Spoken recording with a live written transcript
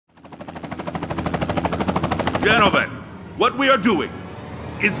Gentlemen, what we are doing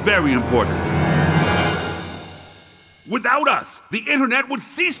is very important. Without us, the internet would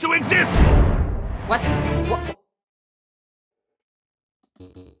cease to exist! What?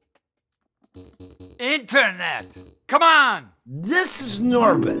 Internet! Come on! This is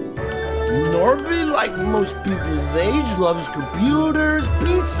Norbert. Norbert, like most people's age, loves computers,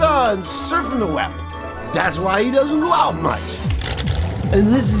 pizza, and surfing the web. That's why he doesn't go out much. And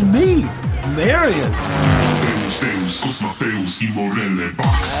this is me, Marion. I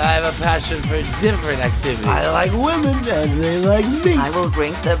have a passion for different activities. I like women, and they like me. I will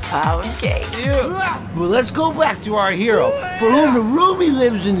drink the pound cake. Yeah. Well, let's go back to our hero, for whom the roomie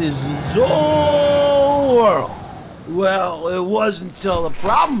lives in his own world. Well, it wasn't until the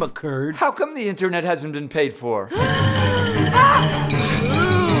problem occurred. How come the internet hasn't been paid for?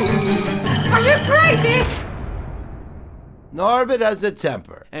 Are you crazy? Norbert has a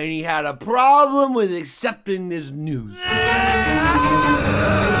temper, and he had a problem with accepting this news.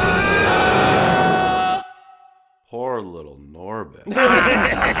 Poor little Norbert.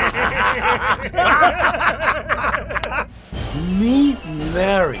 Meet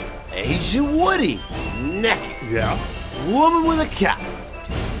Mary, Asian Woody, naked. Yeah. Woman with a cat.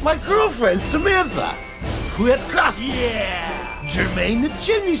 My girlfriend, Samantha. Kwiatkowski. Yeah. Jermaine the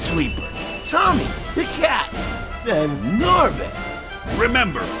chimney sweeper. Tommy the cat. And Norbert.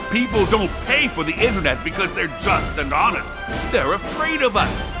 Remember, people don't pay for the internet because they're just and honest. They're afraid of us.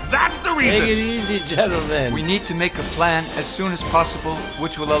 That's the reason. Take it easy, gentlemen. We need to make a plan as soon as possible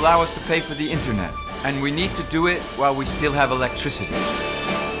which will allow us to pay for the internet. And we need to do it while we still have electricity.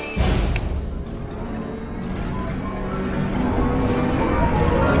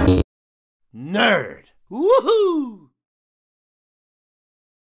 Nerd. Woohoo!